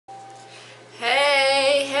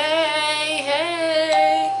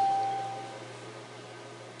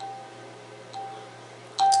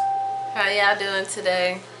y'all doing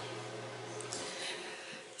today?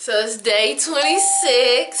 So it's day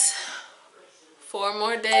 26. 4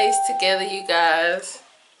 more days together, you guys.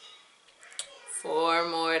 4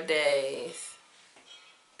 more days.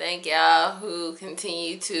 Thank y'all who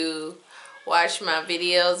continue to watch my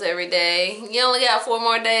videos every day. You only got 4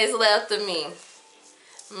 more days left of me.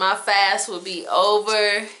 My fast will be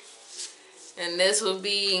over, and this will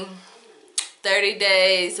be 30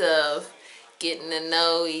 days of getting to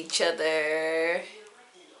know each other,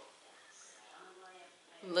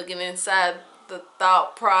 looking inside the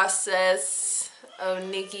thought process of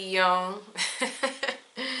NIKKIYUG.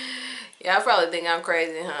 Y'all probably think I'm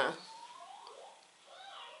crazy, huh?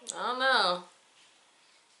 I don't know.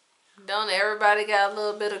 Don't everybody got a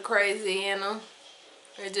little bit of crazy in them?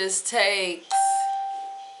 It just takes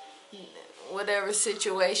whatever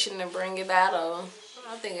situation to bring it out of them.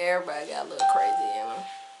 I think everybody got a little crazy in them.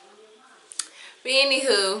 But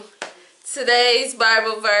anywho, today's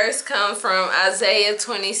Bible verse comes from Isaiah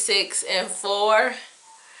 26:4.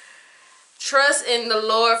 Trust in the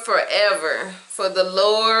Lord forever, for the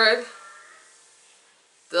Lord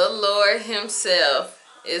himself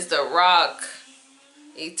is the rock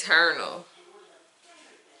eternal.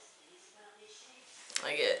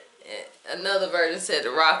 I get it. Another version said the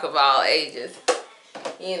rock of all ages.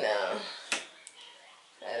 You know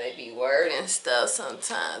how they be wording stuff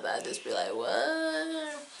sometimes. I just be like,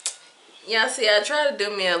 what? Y'all see, I try to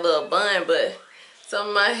do me a little bun, but some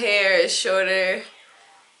of my hair is shorter,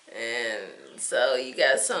 and so you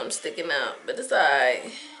got something sticking out. But it's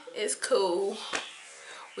alright. It's cool.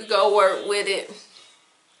 We go work with it.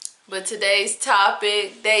 But today's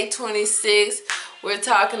topic, day 26, we're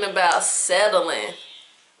talking about settling.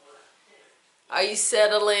 Are you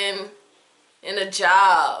settling in a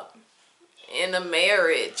job, in a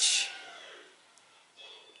marriage,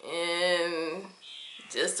 in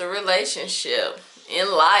just a relationship, in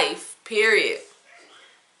life, period?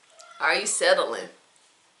 Are you settling?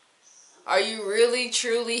 Are you really,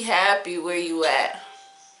 truly happy where you at?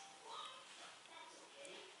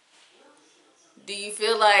 Do you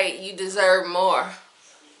feel like you deserve more?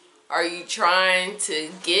 Are you trying to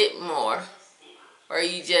get more? Or are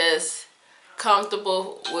you just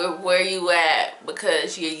comfortable with where you at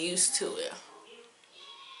because you're used to it?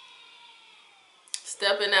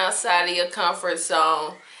 Stepping outside of your comfort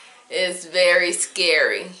zone is very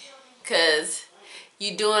scary because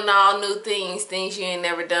you're doing all new things you ain't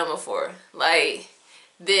never done before. Like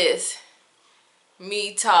this,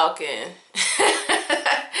 me talking.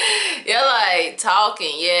 You're like,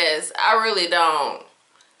 talking, yes. I really don't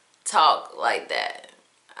talk like that.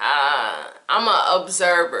 I'm an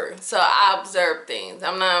observer, so I observe things.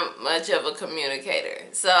 I'm not much of a communicator.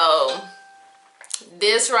 So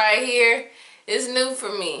this right here is new for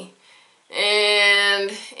me.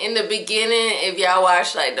 And in the beginning, if y'all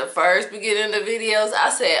watch like the first beginning of the videos, I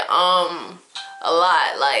said a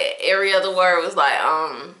lot. Like every other word was like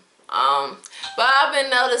But I've been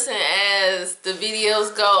noticing as the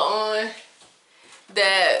videos go on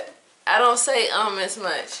that I don't say as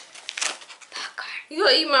much. Popcorn. You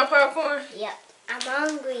gonna eat my popcorn? Yep. I'm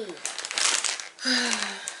hungry.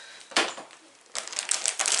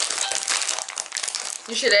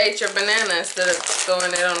 You should have ate your banana instead of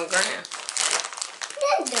throwing it on the ground.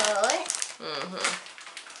 No.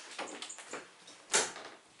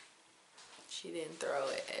 She didn't throw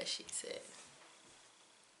it, as she said.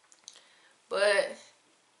 But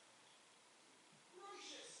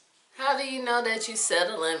how do you know that you're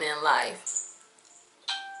settling in life?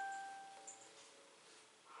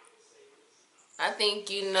 I think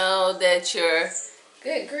you know that you're...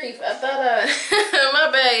 Good grief, I thought my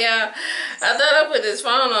bad, y'all. I thought I put this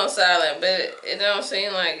phone on silent, but it don't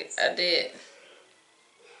seem like I did.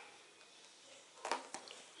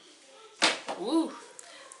 Woo.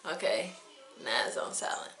 Okay, now it's on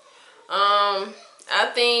silent.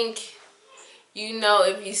 I think you know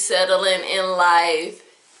if you settling in life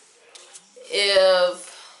if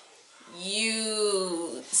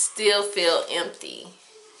you still feel empty.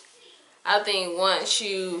 I think once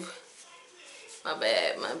you... My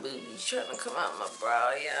bad, my booby's trying to come out my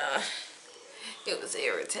bra, y'all. It was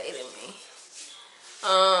irritating me.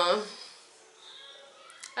 I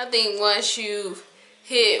think once you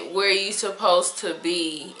hit where you supposed to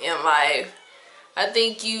be in life, I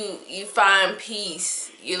think you find peace.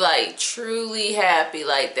 You like truly happy,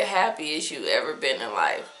 like the happiest you ever been in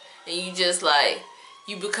life. And you just like,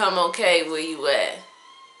 you become okay where you at.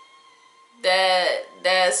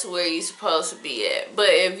 That's where you're supposed to be at. But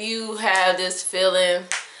if you have this feeling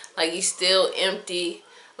like you're still empty,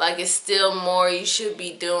 like it's still more you should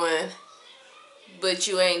be doing, but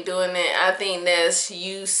you ain't doing it, I think that's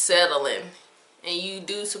you settling. And you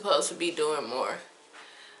do supposed to be doing more.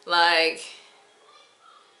 Like,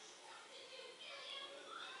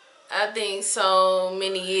 I think so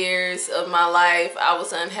many years of my life I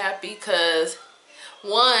was unhappy because,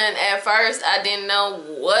 one, at first I didn't know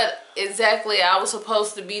what exactly I was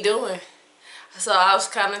supposed to be doing. So I was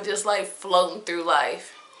kind of just like floating through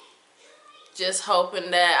life, just hoping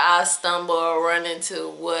that I stumble or run into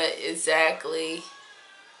what exactly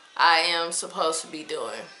I am supposed to be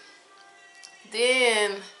doing.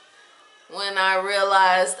 Then when I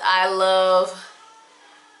realized I love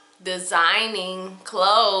designing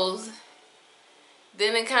clothes,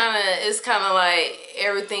 then it's kind of like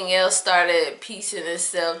everything else started piecing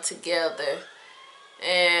itself together.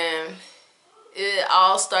 And it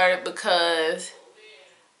all started because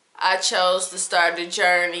I chose to start the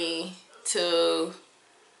journey to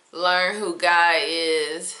learn who God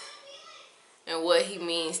is and what He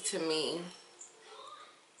means to me.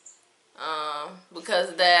 Because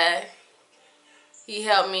of that, He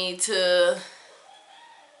helped me to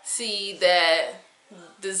see that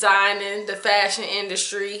designing the fashion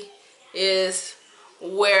industry is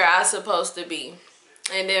where I'm supposed to be.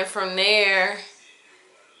 And then from there,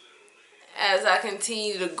 as I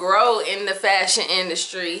continue to grow in the fashion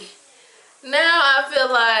industry, now I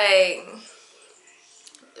feel like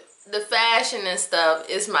the fashion and stuff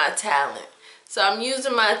is my talent. So I'm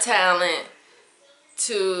using my talent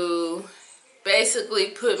to basically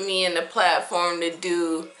put me in the platform to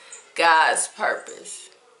do God's purpose.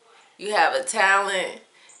 You have a talent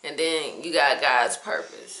and then you got God's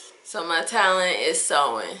purpose. So my talent is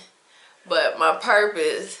sewing, but my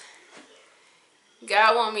purpose,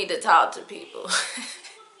 God want me to talk to people.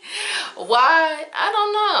 Why? I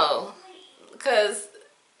don't know. Because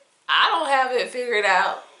I don't have it figured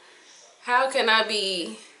out. How can I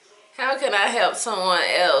help someone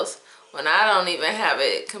else when I don't even have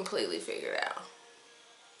it completely figured out?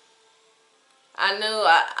 I knew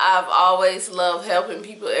I've always loved helping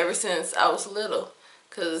people ever since I was little.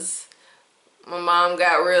 Because my mom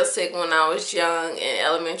got real sick when I was young in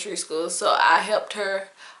elementary school. So I helped her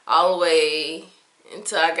all the way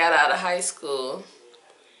until I got out of high school.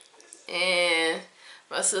 And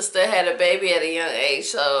my sister had a baby at a young age.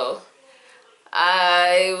 So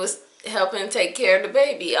I was helping take care of the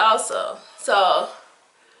baby also. So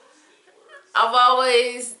I've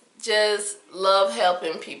always just loved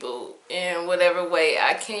helping people in whatever way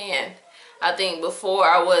I can. I think before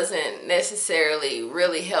I wasn't necessarily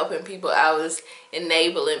really helping people, I was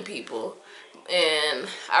enabling people. And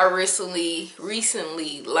I recently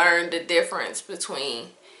learned the difference between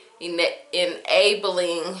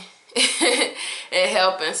enabling and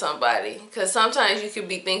helping somebody. Because sometimes you could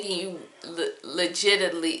be thinking you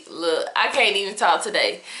legitimately, I can't even talk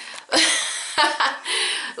today.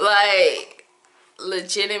 Like,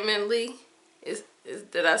 legitimately,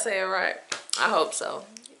 did I say it right? I hope so.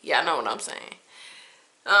 Yeah, I know what I'm saying.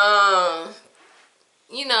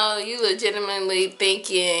 You know, you legitimately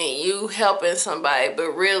thinking you helping somebody,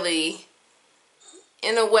 but really,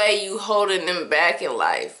 in a way, you holding them back in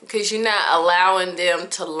life because you're not allowing them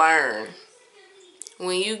to learn.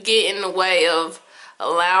 When you get in the way of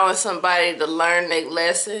allowing somebody to learn their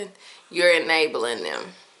lesson, you're enabling them.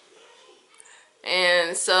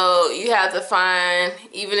 And so you have to find,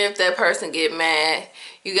 even if that person get mad,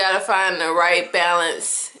 you got to find the right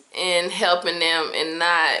balance in helping them and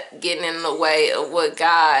not getting in the way of what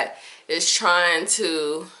God is trying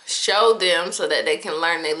to show them so that they can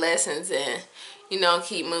learn their lessons and, you know,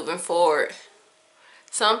 keep moving forward.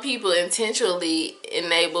 Some people intentionally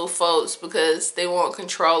enable folks because they want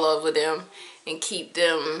control over them and keep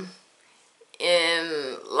them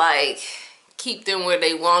in, like, keep them where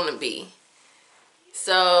they want to be.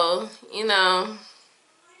 So, you know,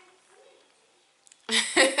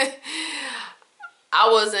 I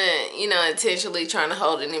wasn't, you know, intentionally trying to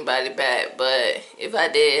hold anybody back, but if I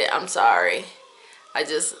did, I'm sorry. I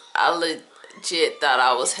legit thought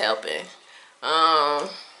I was helping.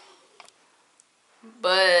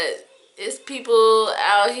 But it's people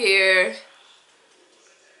out here,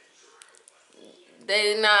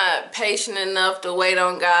 they're not patient enough to wait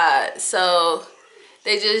on God. So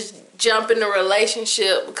they just jump in a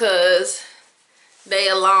relationship because they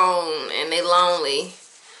alone and they lonely.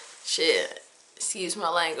 Shit, excuse my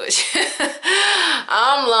language.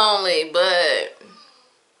 I'm lonely, but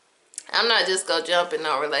I'm not just gonna jump in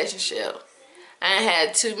no relationship. I ain't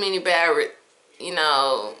had too many bad, you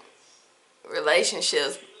know,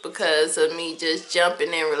 relationships because of me just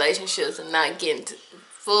jumping in relationships and not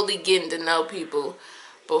fully getting to know people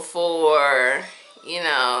before, you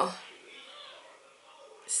know,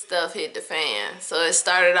 stuff hit the fan. So it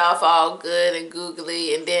started off all good and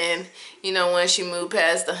googly, and then, you know, once you move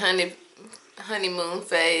past the honeymoon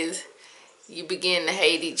phase, you begin to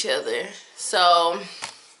hate each other. So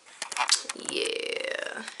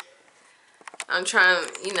yeah, I'm trying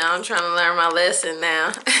to learn my lesson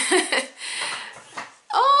now.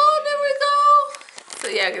 Oh, there we go. So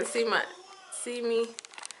y'all can see me.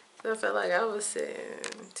 So I felt like I was sitting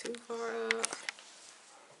too far up.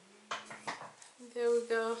 There we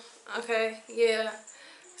go. Okay, yeah.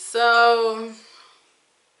 So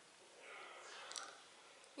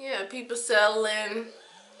yeah, people settling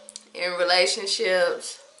in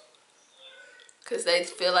relationships because they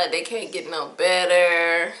feel like they can't get no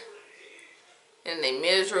better and they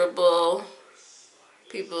miserable.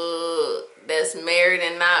 People that's married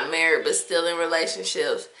and not married but still in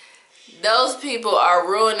relationships, those people are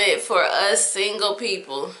ruining it for us single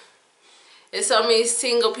people. There's so many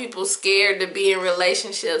single people scared to be in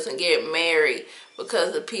relationships and get married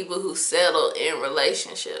because of people who settle in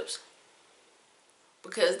relationships.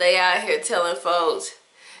 Because they out here telling folks,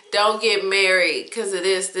 don't get married because of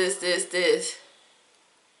this.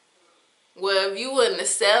 Well, if you wouldn't have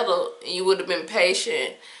settled and you would have been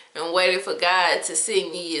patient and waited for God to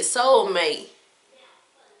send you your soulmate,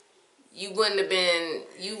 you wouldn't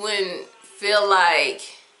feel like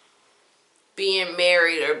being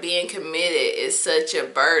married or being committed is such a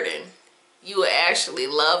burden. You would actually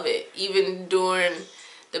love it. Even during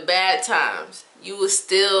the bad times, you would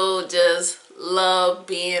still just love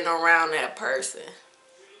being around that person.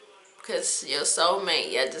 Because your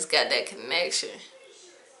soulmate, y'all just got that connection.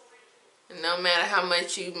 And no matter how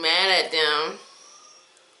much you mad at them,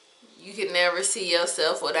 you can never see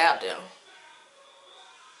yourself without them.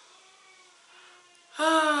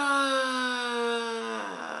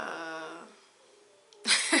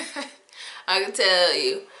 I can tell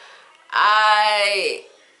you, I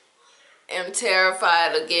am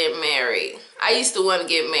terrified of getting married. I used to want to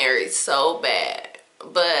get married so bad,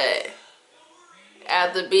 but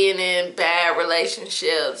after being in bad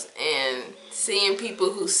relationships and seeing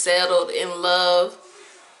people who settled in love,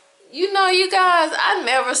 you know, you guys, I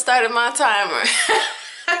never started my timer.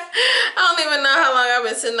 I don't even know how long I've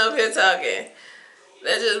been sitting up here talking.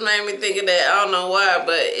 That just made me think of that. I don't know why,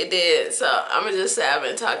 but it did. So I'm gonna just say I've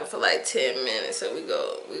been talking for like 10 minutes. So we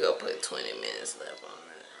go put 20 minutes left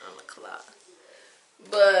on the clock.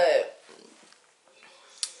 But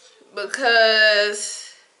because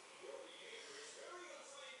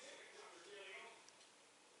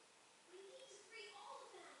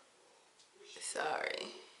sorry.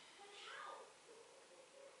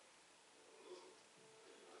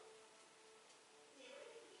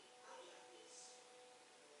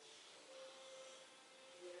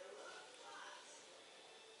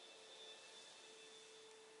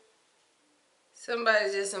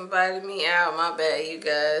 Somebody just invited me out. My bad, you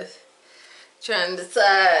guys. Trying to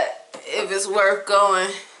decide if it's worth going,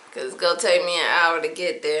 because it's going to take me an hour to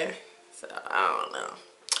get there. So, I don't know.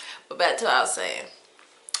 But back to what I was saying.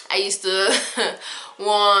 I used to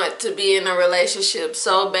want to be in a relationship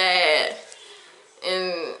so bad.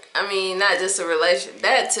 And, I mean, not just a relationship.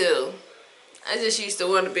 That, too. I just used to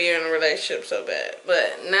want to be in a relationship so bad.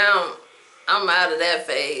 But now, I'm out of that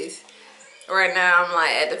phase. Right now, I'm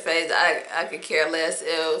like at the phase I could care less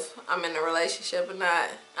if I'm in a relationship or not.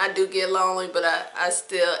 I do get lonely, but I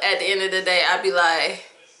still, at the end of the day, I be like,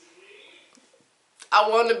 I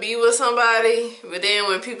want to be with somebody. But then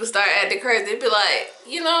when people start acting crazy, they be like,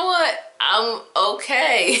 you know what? I'm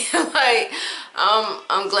okay. Like,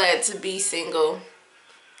 I'm glad to be single.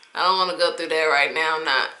 I don't want to go through that right now.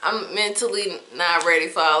 I'm mentally not ready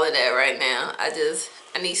for all of that right now. I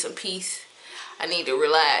need some peace. I need to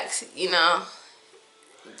relax, you know.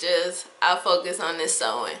 I focus on this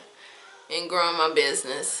sewing and growing my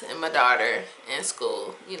business and my daughter and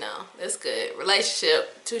school, you know. That's good.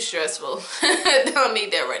 Relationship, too stressful. Don't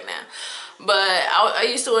need that right now. But I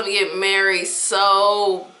used to want to get married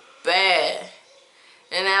so bad.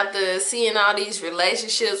 And after seeing all these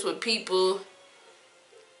relationships with people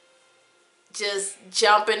just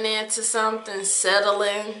jumping into something,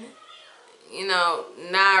 settling, you know,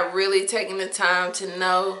 not really taking the time to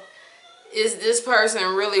know, is this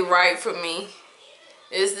person really right for me?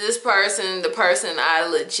 Is this person the person I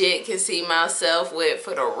legit can see myself with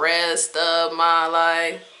for the rest of my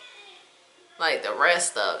life? Like the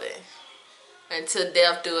rest of it. Until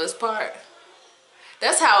death do us part.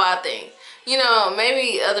 That's how I think. You know,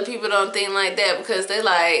 maybe other people don't think like that because they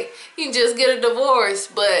like, you can just get a divorce.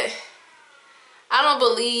 But I don't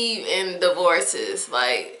believe in divorces.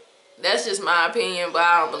 Like, that's just my opinion, but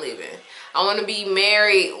I don't believe in it. I want to be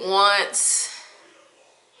married once,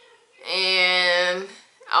 and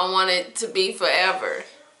I want it to be forever.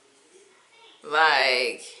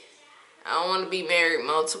 Like, I don't want to be married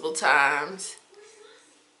multiple times.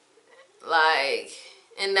 Like,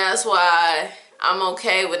 and that's why I'm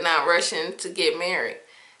okay with not rushing to get married.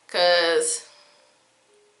 Because,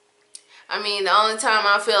 I mean, the only time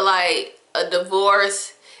I feel like a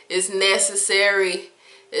divorce is necessary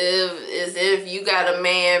is if you got a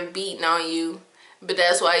man beating on you. But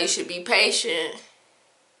that's why you should be patient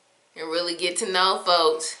and really get to know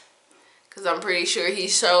folks. Because I'm pretty sure he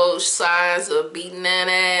showed signs of beating that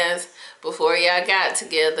ass before y'all got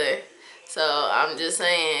together. So I'm just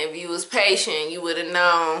saying, if you was patient, you would have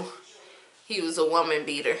known he was a woman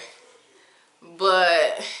beater.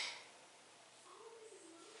 But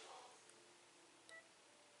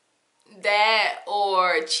that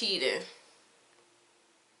or cheating.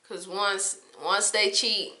 Because once they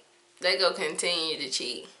cheat, they go continue to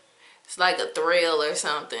cheat. It's like a thrill or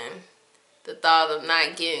something. The thought of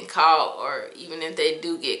not getting caught, or even if they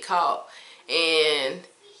do get caught and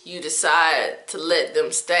you decide to let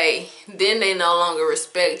them stay, then they no longer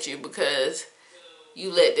respect you because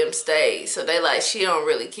you let them stay. So they like, she don't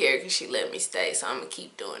really care because she let me stay, so I'm going to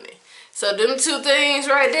keep doing it. So them two things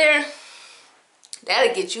right there,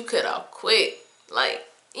 that'll get you cut off quick. Like,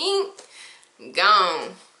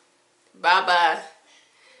 gone. Bye-bye.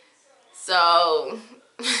 So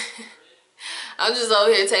I'm just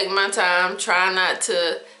over here taking my time, trying not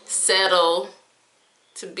to settle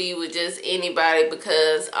to be with just anybody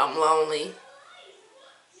because I'm lonely.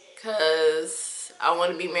 Because I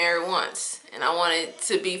want to be married once, and I want it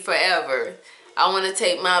to be forever. I want to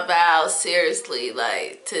take my vows seriously,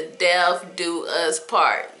 like, to death do us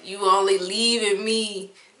part. You only leaving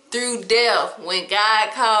me through death when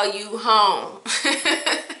God call you home.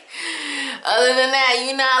 Other than that,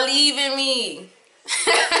 you're not leaving me.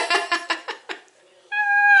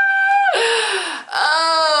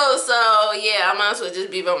 Oh, so yeah, I might as well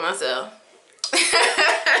just be by myself.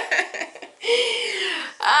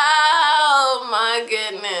 Oh my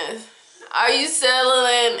goodness. Are you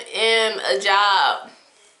settling in a job?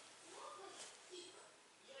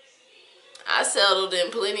 I settled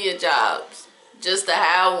in plenty of jobs just to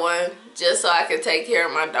have one, just so I could take care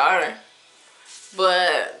of my daughter.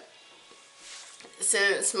 But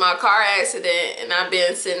since my car accident and I've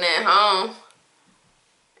been sitting at home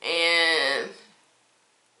and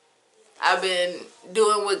I've been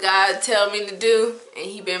doing what God tell me to do, and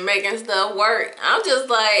he been making stuff work, I'm just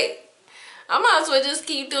like, I might as well just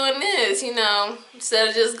keep doing this, you know, instead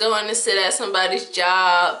of just going to sit at somebody's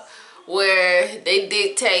job where they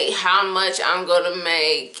dictate how much I'm going to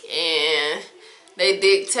make and they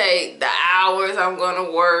dictate the hours I'm going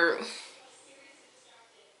to work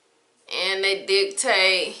and they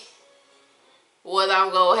dictate whether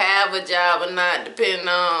I'm going to have a job or not, depending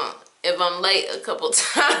on if I'm late a couple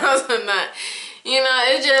times or not. You know,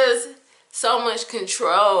 it's just so much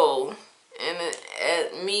control. And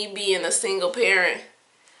at me being a single parent,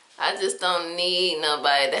 I just don't need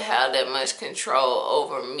nobody to have that much control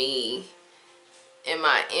over me and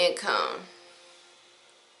my income.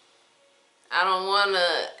 I don't want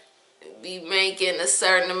to be making a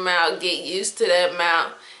certain amount, get used to that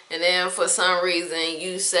amount, and then for some reason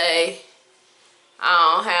you say,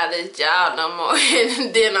 I don't have this job no more,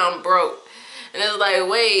 and then I'm broke. And it's like,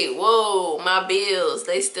 wait, whoa, my bills,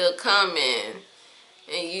 they still coming.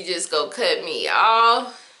 And you just go cut me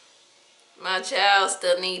off. My child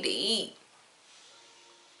still need to eat.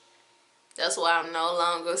 That's why I'm no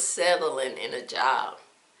longer settling in a job.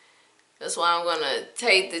 That's why I'm going to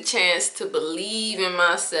take the chance to believe in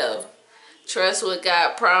myself. Trust what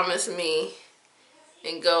God promised me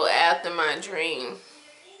and go after my dream.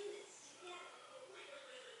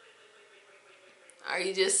 Are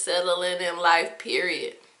you just settling in life,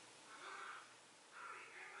 period?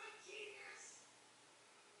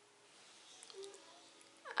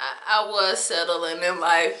 I was settling in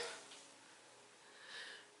life.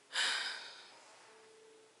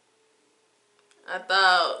 I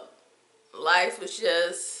thought life was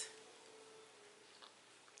just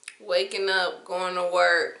waking up, going to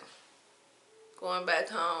work, going back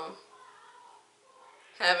home,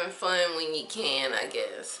 having fun when you can, I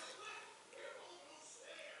guess.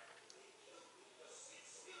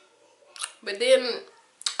 But then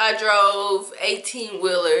I drove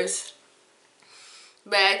 18-wheelers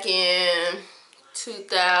back in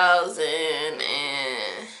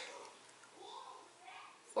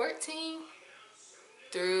 2014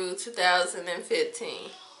 through 2015.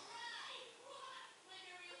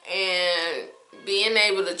 And being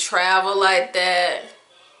able to travel like that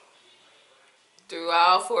through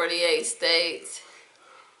all 48 states,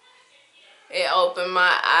 it opened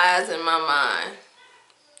my eyes and my mind.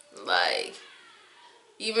 Like,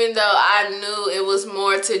 even though I knew it was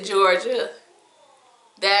more to Georgia,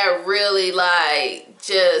 that really, like,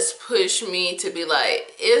 just pushed me to be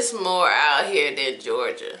like, it's more out here than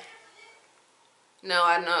Georgia. No,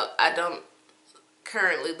 I know I don't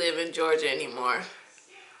currently live in Georgia anymore.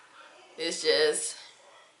 It's just,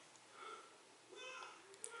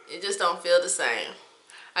 it just don't feel the same.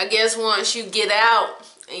 I guess once you get out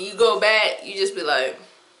and you go back, you just be like,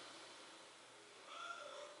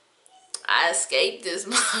 I escaped this.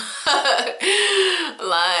 Like,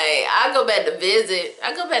 I go back to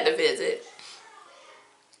visit.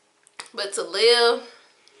 But to live,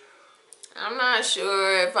 I'm not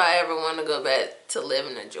sure if I ever want to go back to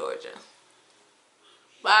living in Georgia.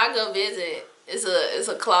 But I go visit. It's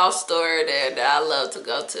a cloth store there that I love to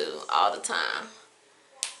go to all the time.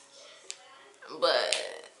 But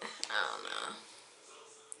I don't know.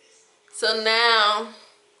 So now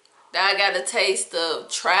that I got a taste of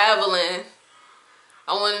traveling,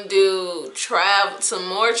 I want to do some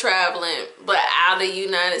more traveling, but out of the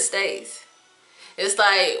United States. It's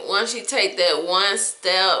like once you take that one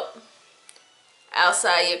step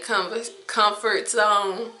outside your comfort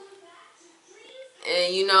zone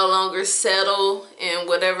and you no longer settle in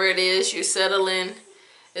whatever it is you're settling,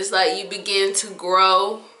 it's like you begin to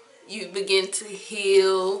grow, you begin to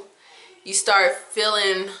heal, you start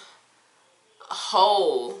feeling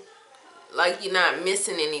whole, like you're not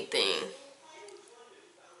missing anything.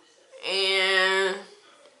 And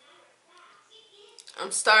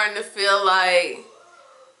I'm starting to feel like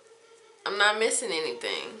I'm not missing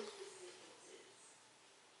anything.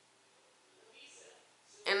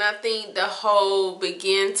 And I think the whole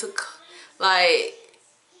began to, like,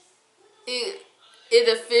 it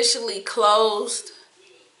officially closed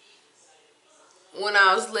when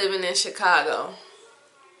I was living in Chicago.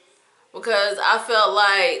 Because I felt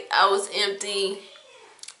like I was empty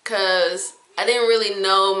because I didn't really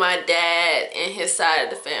know my dad and his side of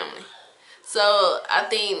the family. So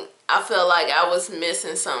I felt like I was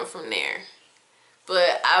missing something from there.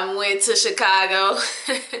 But I went to Chicago.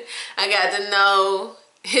 I got to know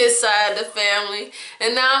his side of the family.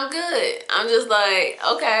 And now I'm good. I'm just like,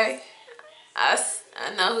 okay, I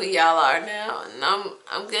know who y'all are now. And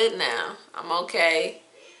I'm good now. I'm okay.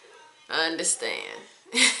 I understand.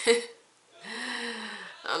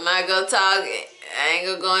 I'm not gonna talk. I ain't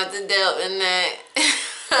gonna go into depth in that.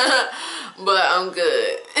 But I'm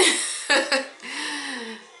good.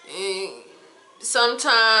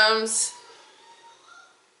 Sometimes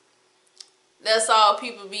that's all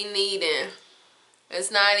people be needing.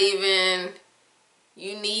 It's not even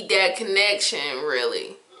you need that connection,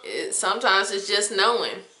 really. Sometimes it's just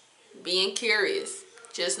knowing, being curious,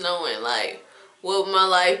 just knowing, like, what would my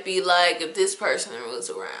life be like if this person was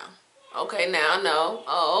around? Okay, now I know.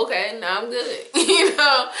 Oh, okay, now I'm good. You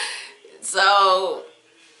know? So,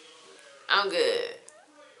 I'm good.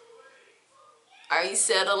 Are you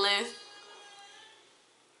settling?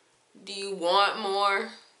 Do you want more?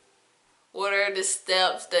 What are the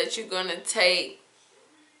steps that you're going to take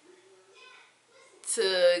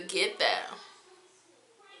to get that?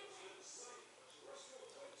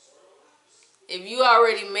 If you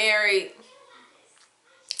already married,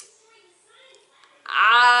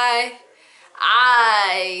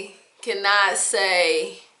 I cannot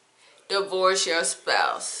say divorce your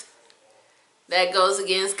spouse. That goes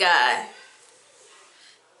against God.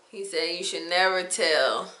 He said you should never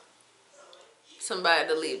tell somebody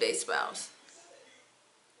to leave their spouse.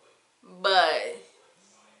 But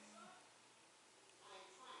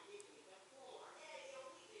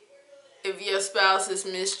if your spouse is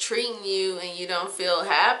mistreating you and you don't feel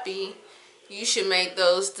happy, you should make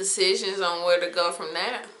those decisions on where to go from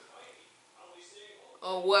there.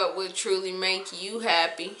 Or what would truly make you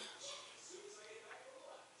happy.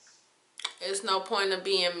 There's no point of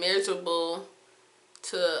being miserable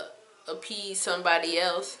to appease somebody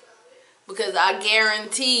else. Because I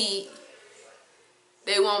guarantee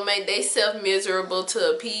they won't make themselves miserable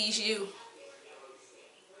to appease you.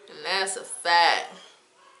 And that's a fact.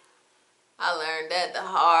 I learned that the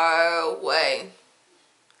hard way.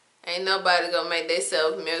 Ain't nobody gonna make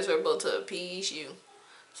themselves miserable to appease you.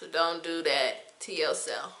 So don't do that to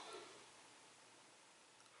yourself.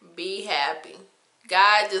 Be happy.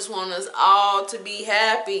 God just wants us all to be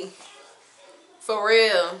happy. For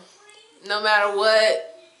real. No matter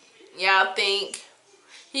what y'all think,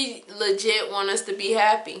 He legit wants us to be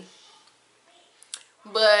happy.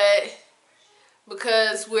 But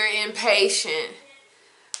because we're impatient,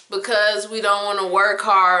 because we don't want to work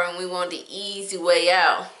hard and we want the easy way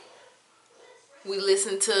out, we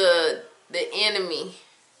listen to the enemy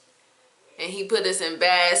and he put us in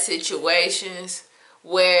bad situations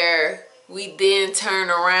where we then turn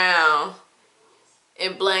around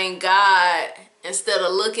and blame God instead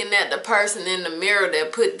of looking at the person in the mirror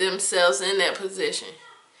that put themselves in that position.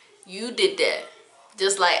 You did that.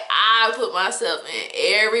 Just like I put myself in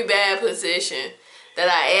every bad position that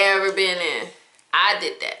I ever been in. I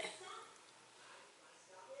did that.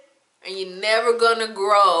 And you're never gonna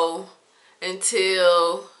grow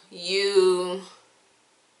until you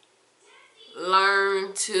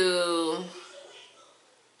learn to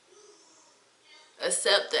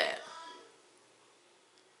accept that.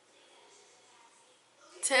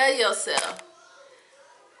 Tell yourself,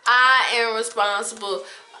 I am responsible.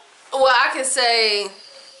 Well, I can say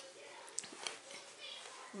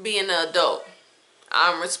being an adult,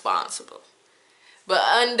 I'm responsible. But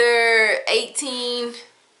under 18,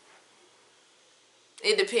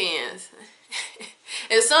 it depends.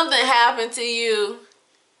 If something happened to you,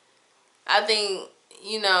 I think,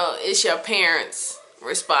 you know, it's your parents'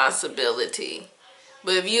 responsibility.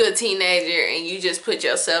 But if you're a teenager and you just put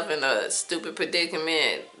yourself in a stupid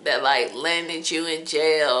predicament that like landed you in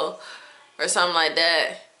jail or something like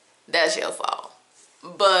that, that's your fault.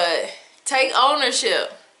 But take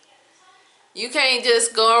ownership. You can't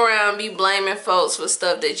just go around be blaming folks for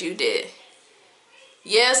stuff that you did.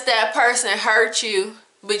 Yes, that person hurt you,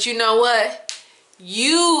 but you know what?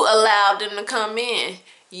 You allowed them to come in.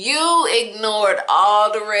 You ignored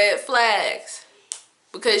all the red flags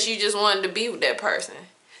because you just wanted to be with that person.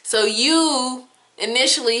 So you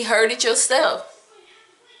initially hurted yourself.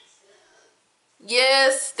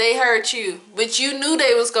 Yes, they hurt you, but you knew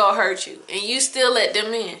they was gonna hurt you, and you still let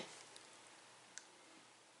them in.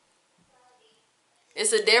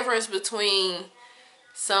 It's a difference between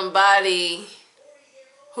somebody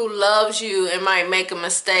who loves you and might make a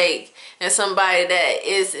mistake and somebody that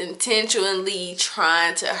is intentionally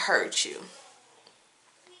trying to hurt you.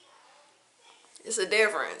 It's a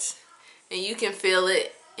difference. And you can feel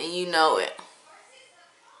it and you know it.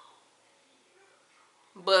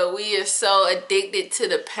 But we are so addicted to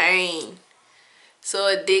the pain, so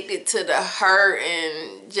addicted to the hurt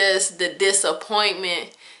and just the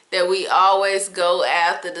disappointment that we always go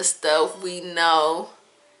after the stuff we know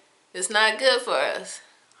is not good for us.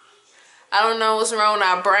 I don't know what's wrong with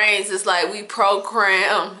our brains. It's like we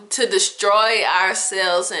program to destroy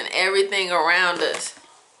ourselves and everything around us.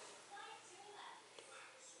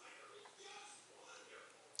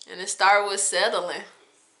 And it starts with settling.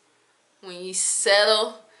 When you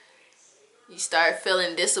settle, you start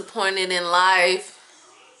feeling disappointed in life.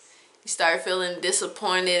 You start feeling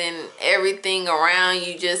disappointed in everything around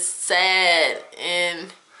you, just sad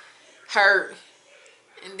and hurt.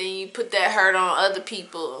 And then you put that hurt on other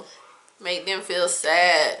people, make them feel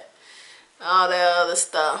sad, all that other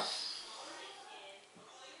stuff.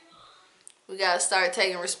 We gotta start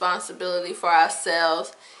taking responsibility for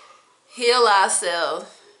ourselves, heal ourselves.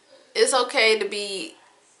 It's okay to be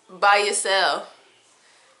by yourself.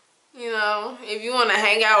 You know, if you want to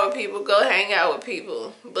hang out with people, go hang out with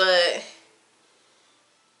people. But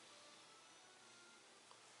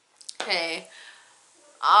hey,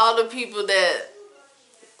 all the people that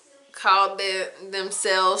called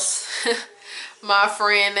themselves my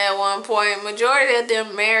friend at one point, majority of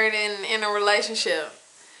them married and in a relationship.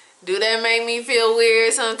 Do that make me feel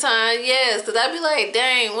weird sometimes? Yes, because I be like,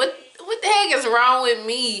 dang, what the heck is wrong with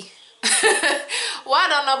me? Why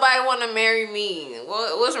don't nobody want to marry me?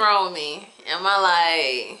 What's wrong with me? Am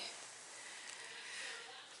I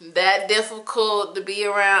like that difficult to be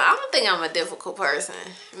around? I don't think I'm a difficult person.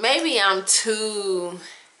 Maybe I'm too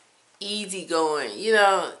easygoing. You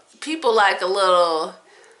know, people like a little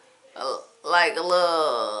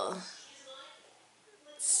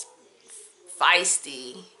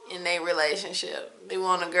feisty in their relationship. They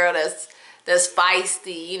want a girl that's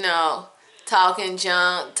feisty, you know, talking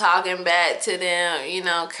junk, talking back to them, you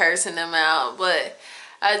know, cursing them out. But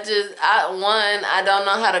I don't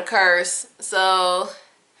know how to curse, so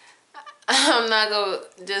I'm not gonna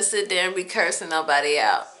just sit there and be cursing nobody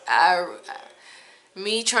out.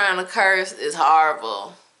 Me trying to curse is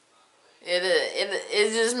horrible.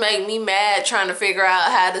 It just make me mad trying to figure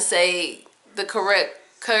out how to say the correct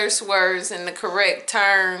curse words and the correct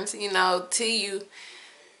terms, you know, to you,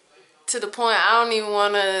 to the point I don't even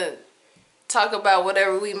want to talk about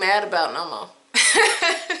whatever we mad about no more.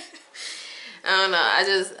 I don't know.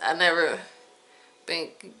 I never been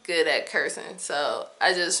good at cursing, so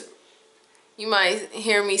you might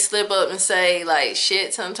hear me slip up and say like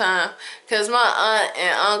shit sometime, cause my aunt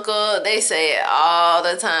and uncle, they say it all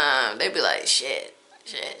the time. They be like shit.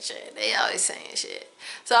 They always saying shit.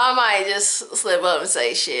 So I might just slip up and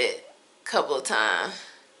say shit a couple of times.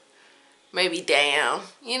 maybe damn.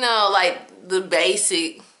 You know, like the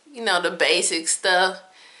basic, you know, the basic stuff.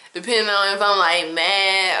 Depending on if I'm like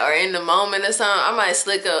mad or in the moment or something, I might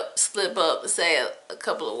slip up and say a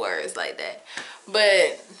couple of words like that.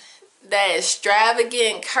 But that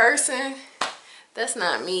extravagant cursing, that's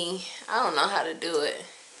not me. I don't know how to do it.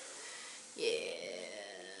 Yeah.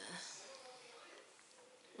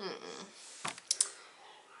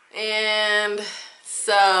 And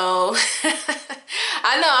so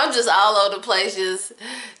I know I'm just all over the place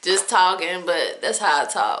just talking, but that's how I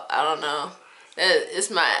talk. I don't know. It's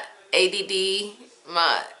my ADD,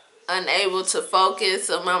 my unable to focus,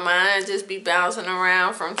 so my mind just be bouncing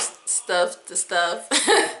around from stuff to stuff.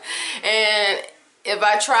 And if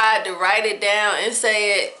I tried to write it down and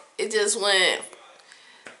say it, it just wouldn't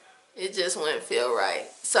feel right.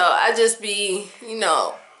 So I just be, you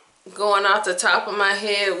know, going off the top of my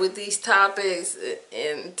head with these topics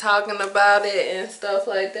and talking about it and stuff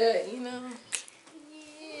like that, you know.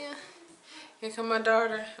 Yeah. Here come my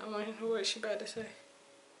daughter. I wonder what she about to say.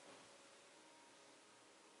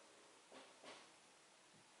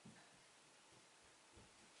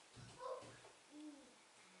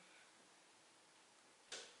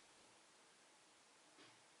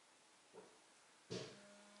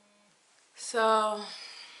 So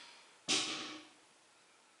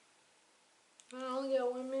I only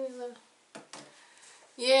got 1 minute left.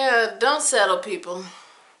 Yeah, don't settle, people,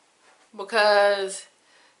 because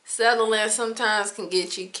settling sometimes can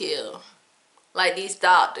get you killed. Like these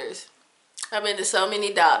doctors. I've been to so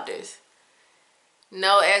many doctors.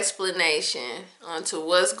 No explanation onto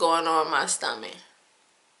what's going on in my stomach.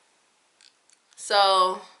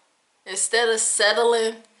 So instead of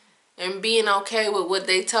settling and being okay with what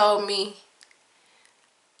they told me,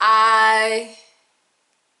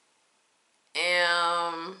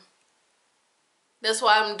 that's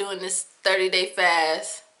why I'm doing this 30-day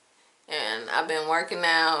fast. And I've been working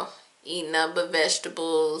out, eating other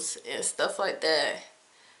vegetables and stuff like that.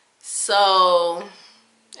 So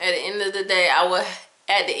at the end of the day,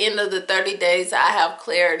 at the end of the 30 days, I have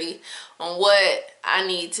clarity on what I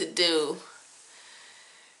need to do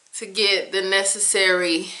to get the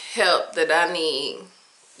necessary help that I need,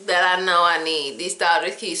 that I know I need. These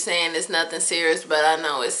doctors keep saying it's nothing serious, but I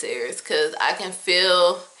know it's serious because I can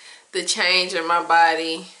feel the change in my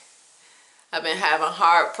body. I've been having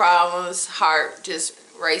heart problems, heart just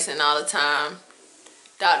racing all the time.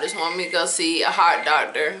 Doctors want me to go see a heart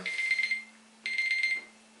doctor.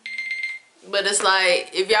 But it's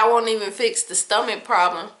like, if y'all won't even fix the stomach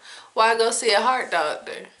problem, why go see a heart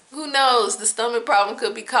doctor? Who knows? The stomach problem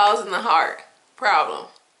could be causing the heart problem.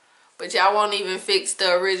 But y'all won't even fix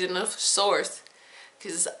the original source.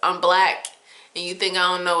 Because I'm black and you think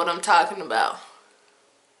I don't know what I'm talking about.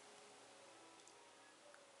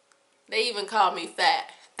 They even call me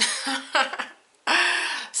fat.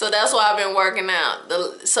 So that's why I've been working out.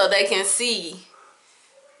 So they can see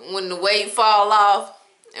when the weight fall off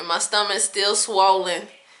and my stomach's still swollen,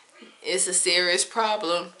 it's a serious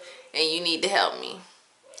problem and you need to help me.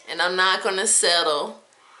 And I'm not going to settle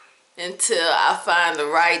until I find the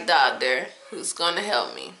right doctor who's going to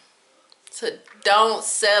help me. So don't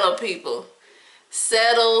settle, people.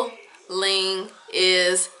 Settling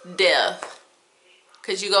is death.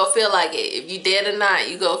 Because you gonna feel like it. If you dead or not,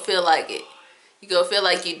 you gonna feel like it. You gonna feel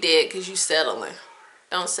like you dead because you settling.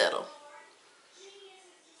 Don't settle.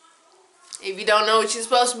 If you don't know what you're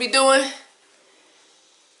supposed to be doing,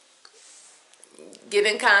 get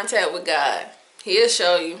in contact with God. He'll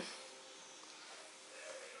show you.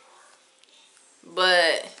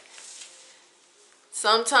 But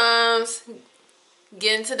sometimes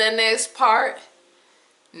getting to the next part,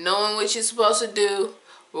 knowing what you're supposed to do,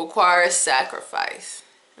 requires sacrifice.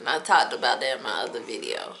 And I talked about that in my other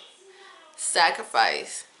video.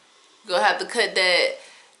 Sacrifice. You're gonna have to cut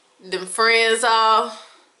them friends off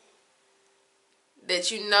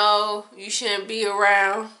that you know you shouldn't be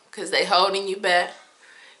around because they holding you back.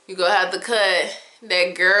 You're gonna have to cut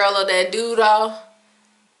that girl or that dude off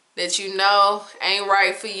that you know ain't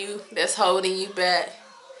right for you, that's holding you back.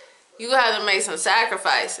 You're gonna have to make some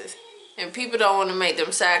sacrifices. And people don't want to make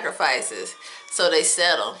them sacrifices, so they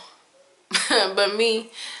settle. But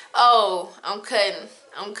me, oh, I'm cutting,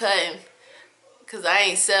 because I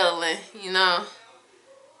ain't settling, you know.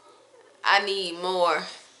 I need more.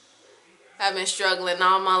 I've been struggling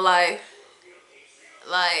all my life.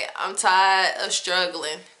 Like, I'm tired of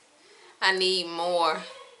struggling. I need more.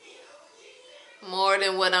 More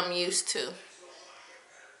than what I'm used to.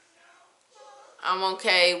 I'm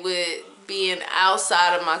okay with being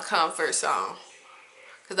outside of my comfort zone.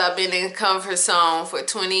 Because I've been in comfort zone for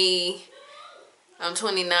I'm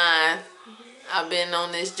 29. I've been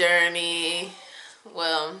on this journey.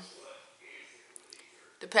 Well,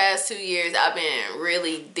 the past 2 years, I've been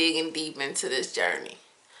really digging deep into this journey.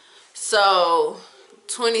 So,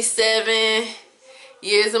 27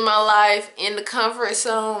 years of my life in the comfort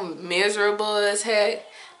zone, miserable as heck,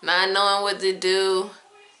 not knowing what to do,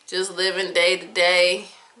 just living day to day,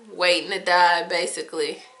 waiting to die,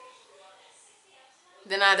 basically.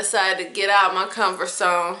 Then I decided to get out my comfort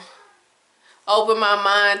zone, open my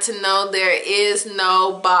mind to know there is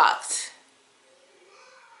no box.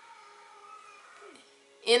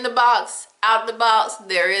 In the box, out the box,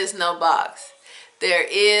 there is no box. There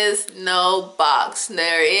is no box.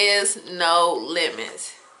 There is no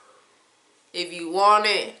limits. If you want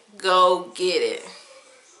it, go get it.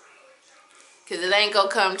 Because it ain't going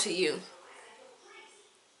to come to you.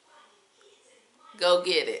 Go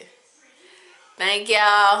get it. Thank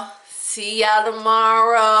y'all. See y'all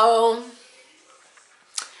tomorrow.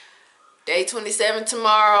 Day 27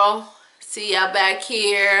 tomorrow. See y'all back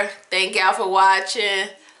here. Thank y'all for watching.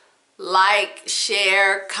 Like,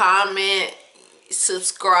 share, comment,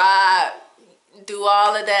 subscribe. Do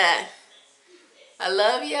all of that. I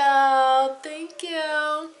love y'all. Thank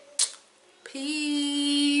you. Peace.